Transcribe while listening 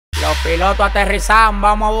Los pilotos aterrizan,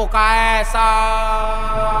 vamos a buscar esa.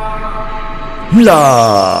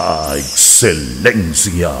 La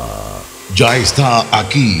excelencia ya está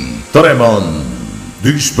aquí. Tremont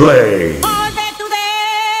Display. All day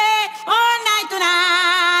today, all night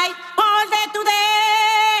tonight. All day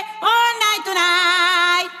today, all night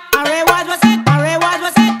tonight. Array what was it? Array what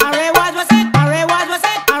was it? Array what was it? Array what was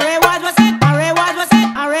it? Array what was it? Array what was it?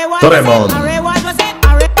 Array what was it? Tremont. Array what was it?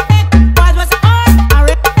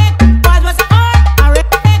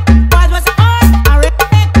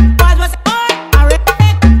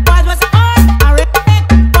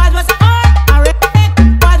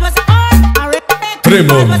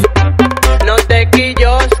 Tremont. No te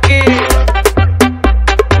quilloski,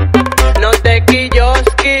 no te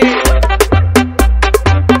quilloski,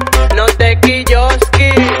 no te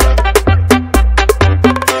quilloski,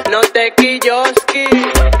 no te quilloski,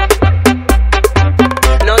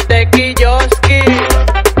 no te quilloski,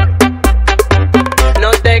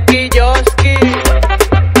 no te quilloski,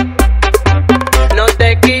 no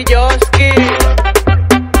te quilloski,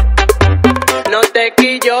 no te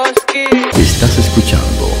quilloski. Estás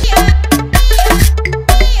escuchando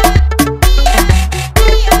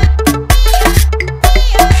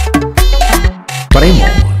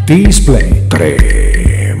Tremont Display.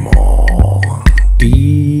 Tremont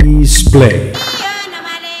Display.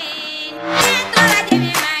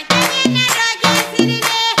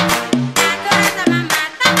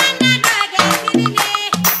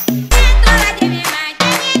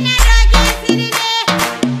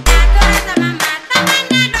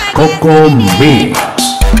 Coco Mix.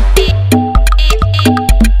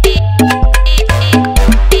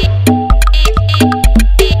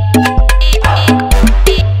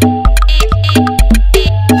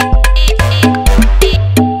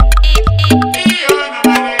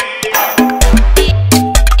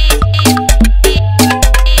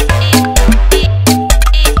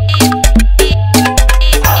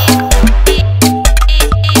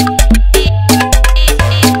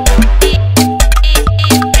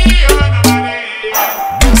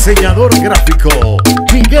 Diseñador gráfico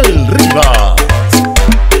Miguel Rivas.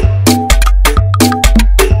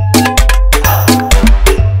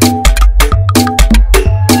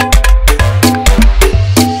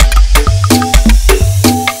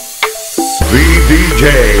 VDJ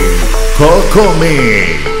Coco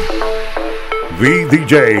Me.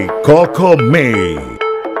 VDJ Coco Me.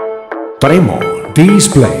 Tremont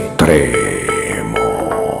Display. Tremont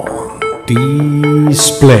Display.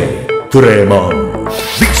 Tremont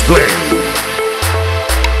Display.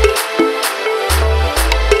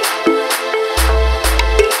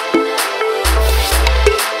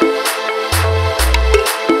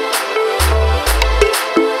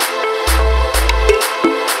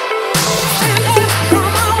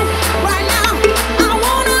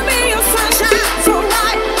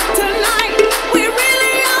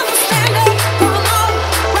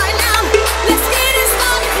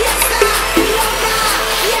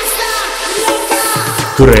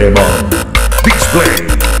 Tremont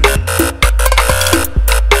Display.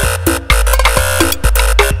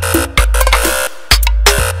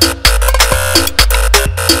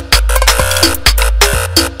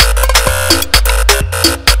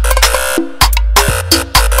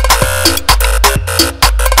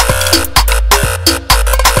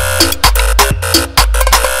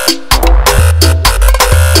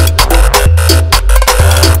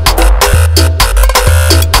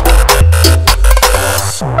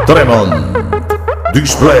 Tremont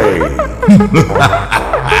Display.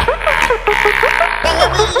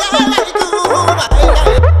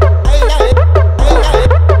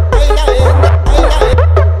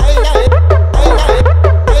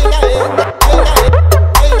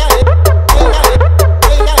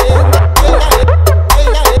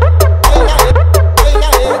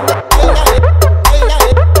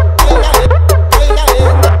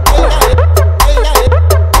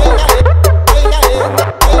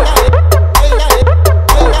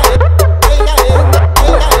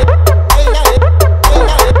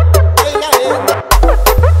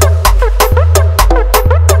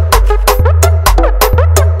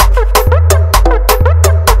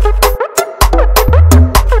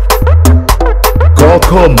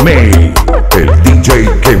 Coco Me, el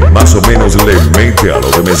DJ que más o menos le mete a lo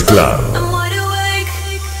de mezclar.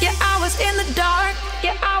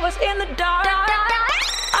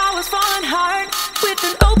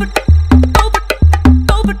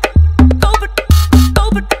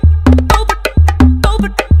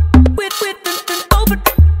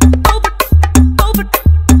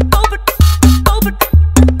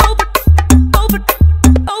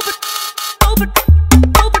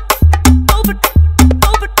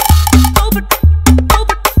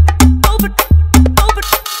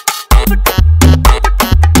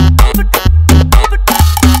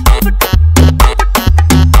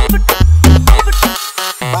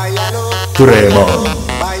 Tremont.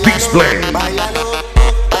 Display.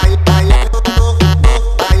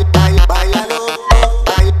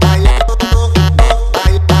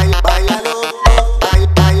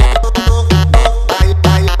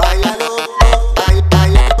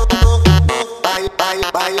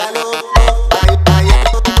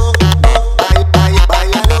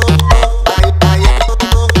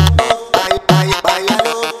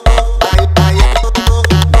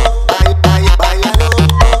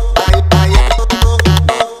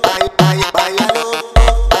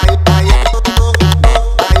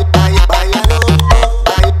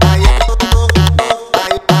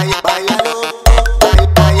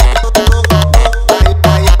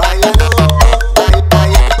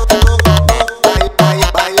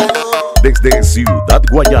 Desde Ciudad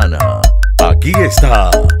Guayana, aquí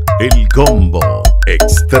está el combo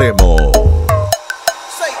extremo.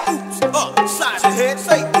 Say oops, up, side your head.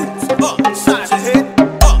 Say oops, up, side your head.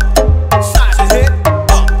 Up, side your head.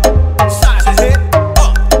 Up, side your head.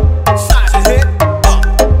 Up, side your head. Up,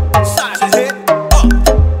 side your head. Up,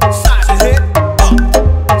 side your head.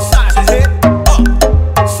 Up, side your head. Up,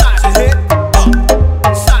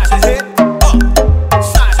 side your head. Up, side your head. Up,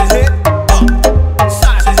 side your head. Up,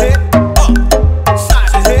 side your head. Up,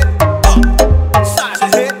 side your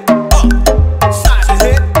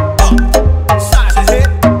head. Up, side your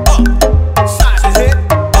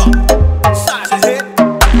head. Up, side your head.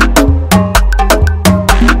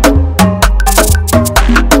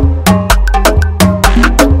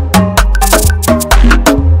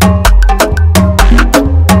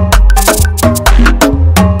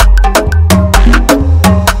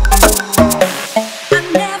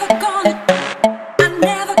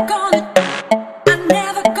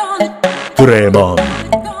 Tremont.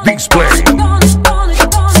 Display.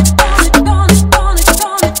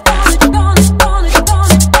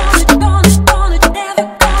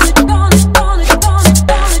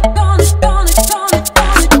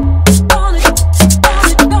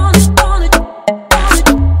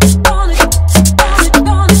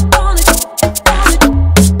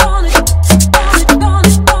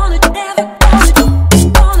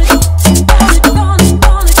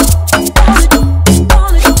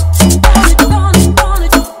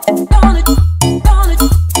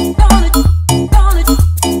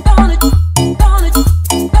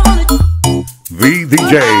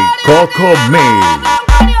 DJ Coco Me.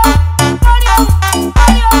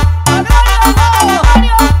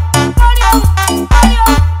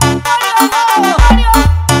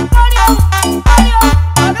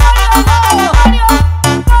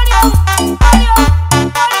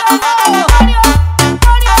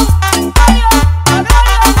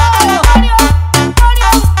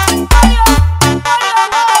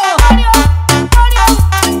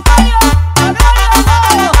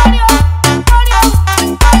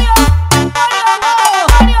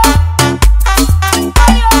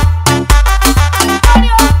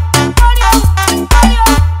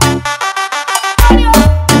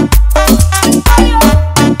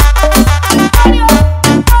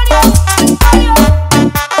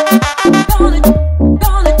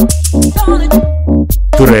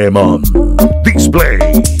 Tremont. Display.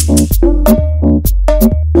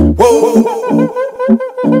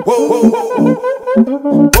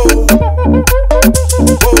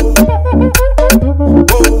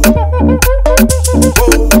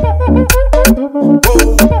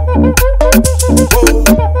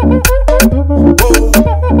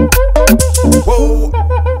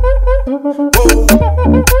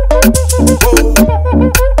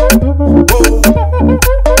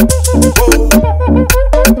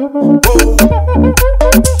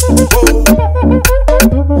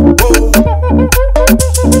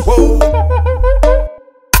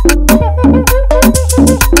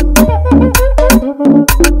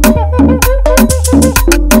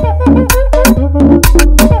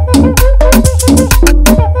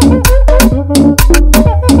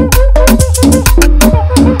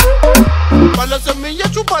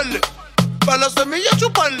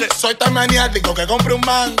 Soy tan maniático que compre un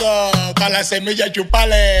mango para la semilla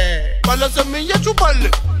chuparle. Para la semilla chuparle.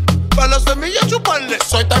 Para la semilla chuparle.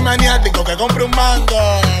 Soy tan maniático que compre un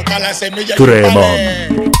mango para la semilla chuparle.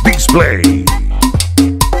 Tremont. Display.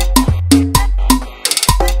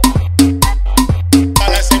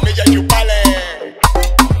 Para la semilla chuparle.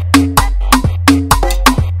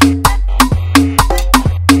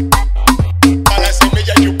 Para la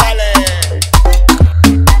semilla chuparle.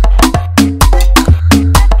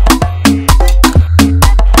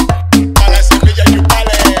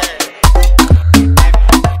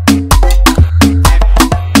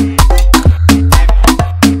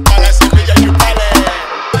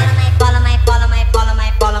 Follow my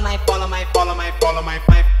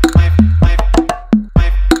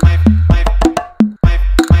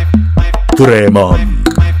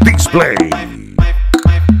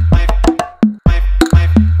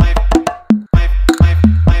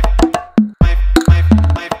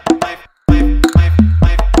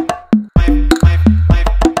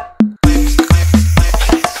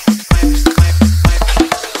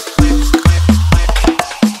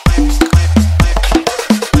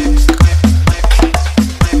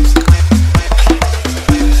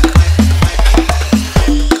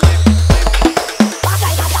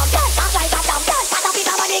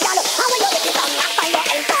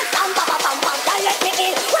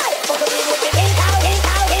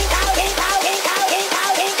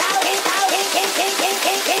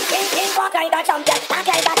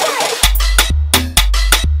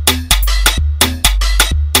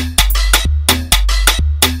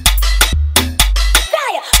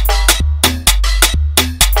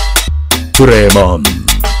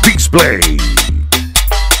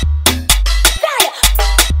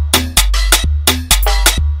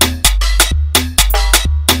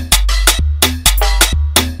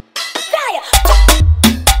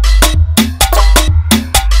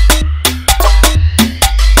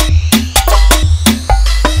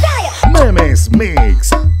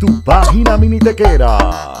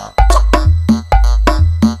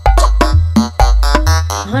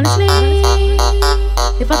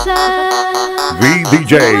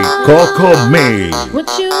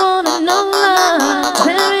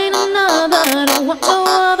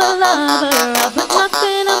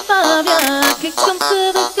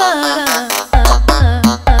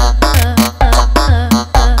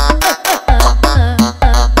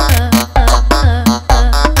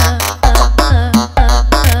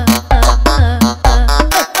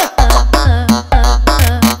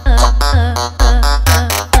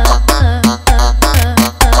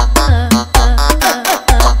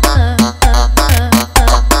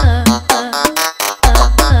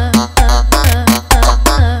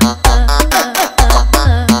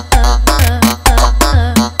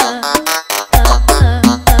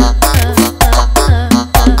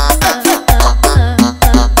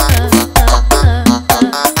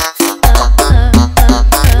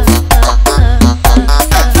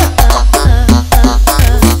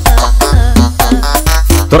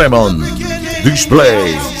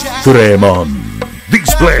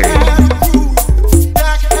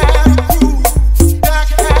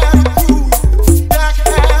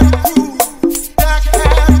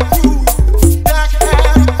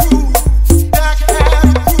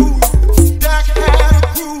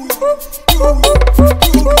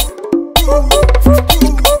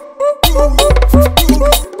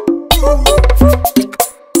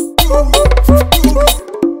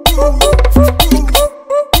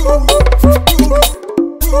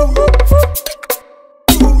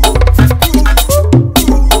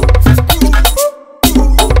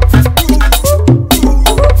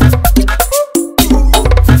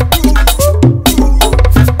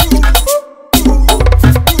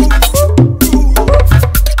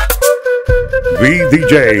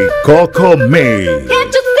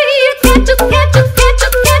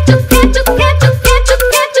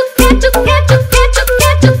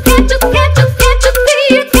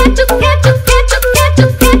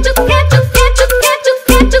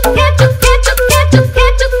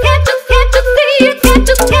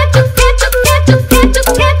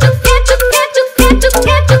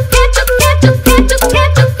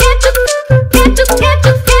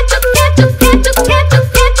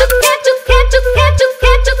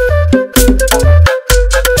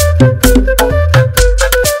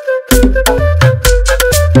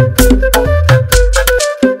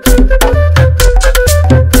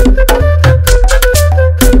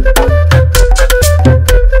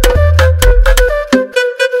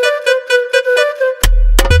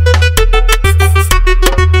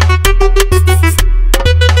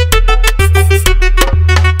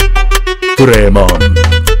Tremont,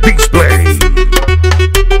 Discplay.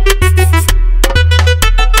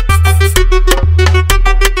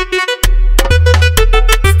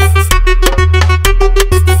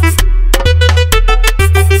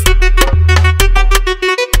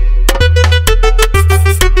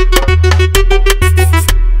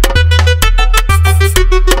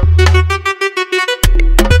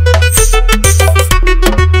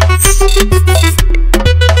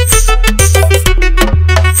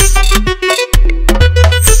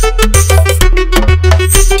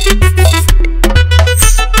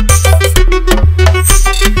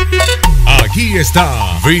 Aquí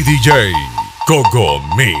está VDJ Coco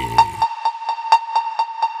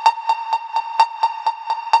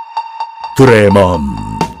Tremont,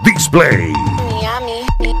 Display. Miami.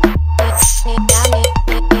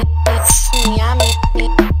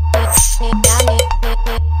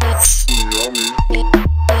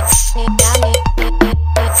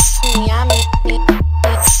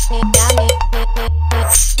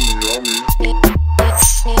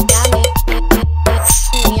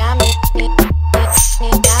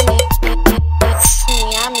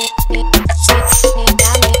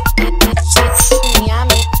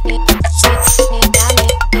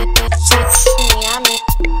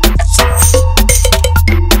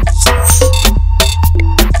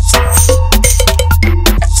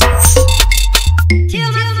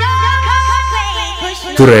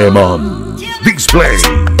 Tremont. Display.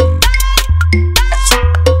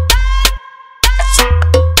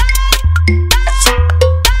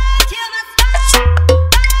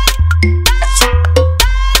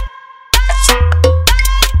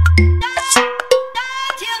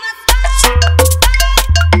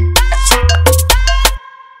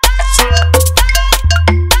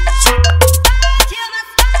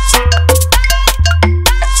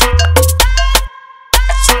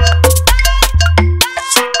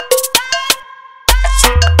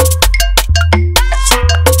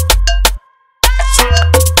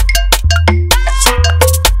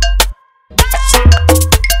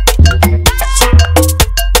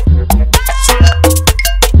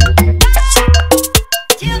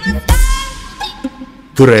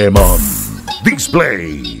 Tremont.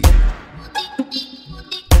 Display.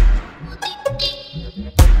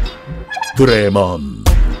 Tremont.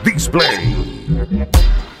 Display.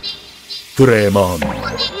 Tremont.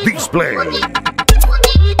 Display.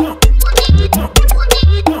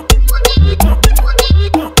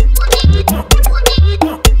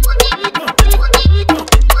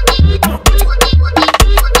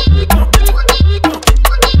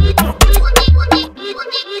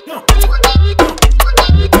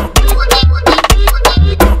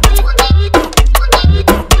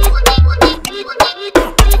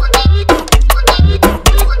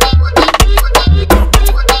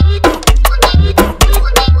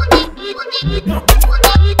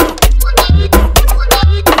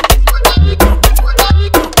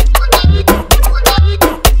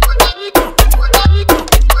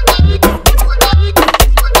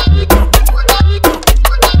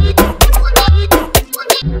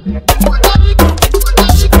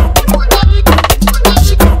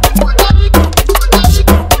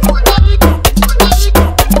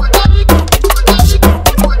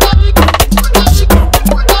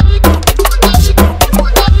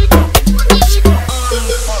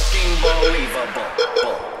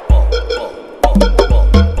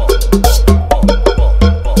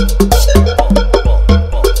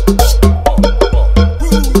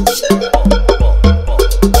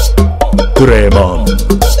 Tremont.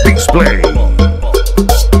 Display.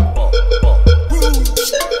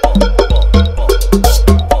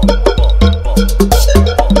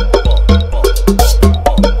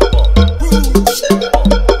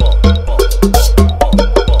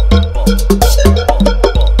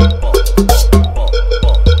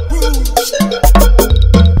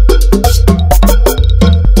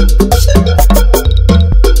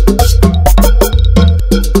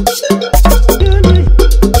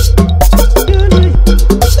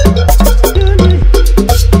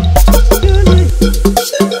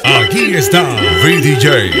 Aquí está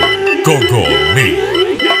VDJ Coco.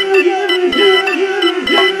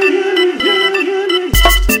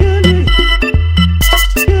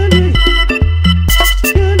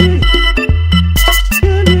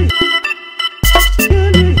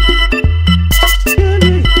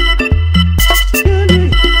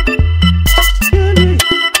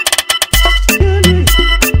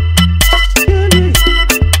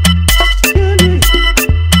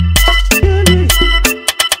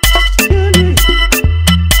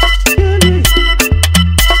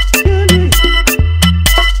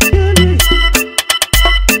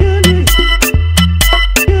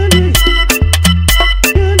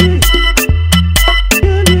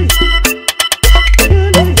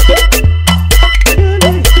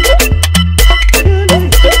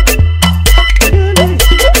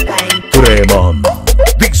 Tremont.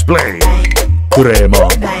 Display.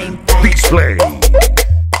 Tremont. Display.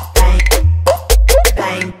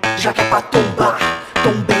 Já que é pra tombar,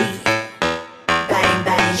 tombei. Bang,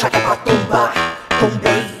 bang, já que é pra tombar,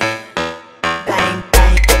 tombei. Bang,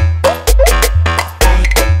 bang. Bang, bang. Bang, bang. Bang, bang.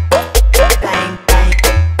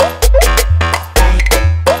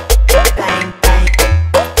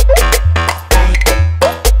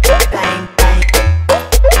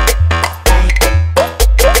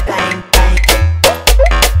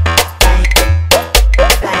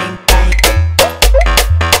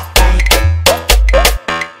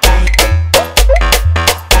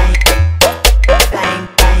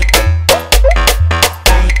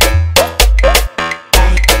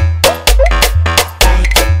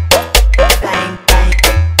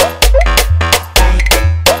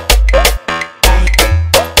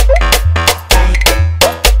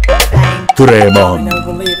 Tremont.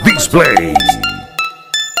 Display.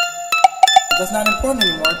 That's not important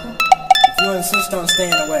anymore. If you insist on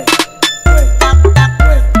staying away.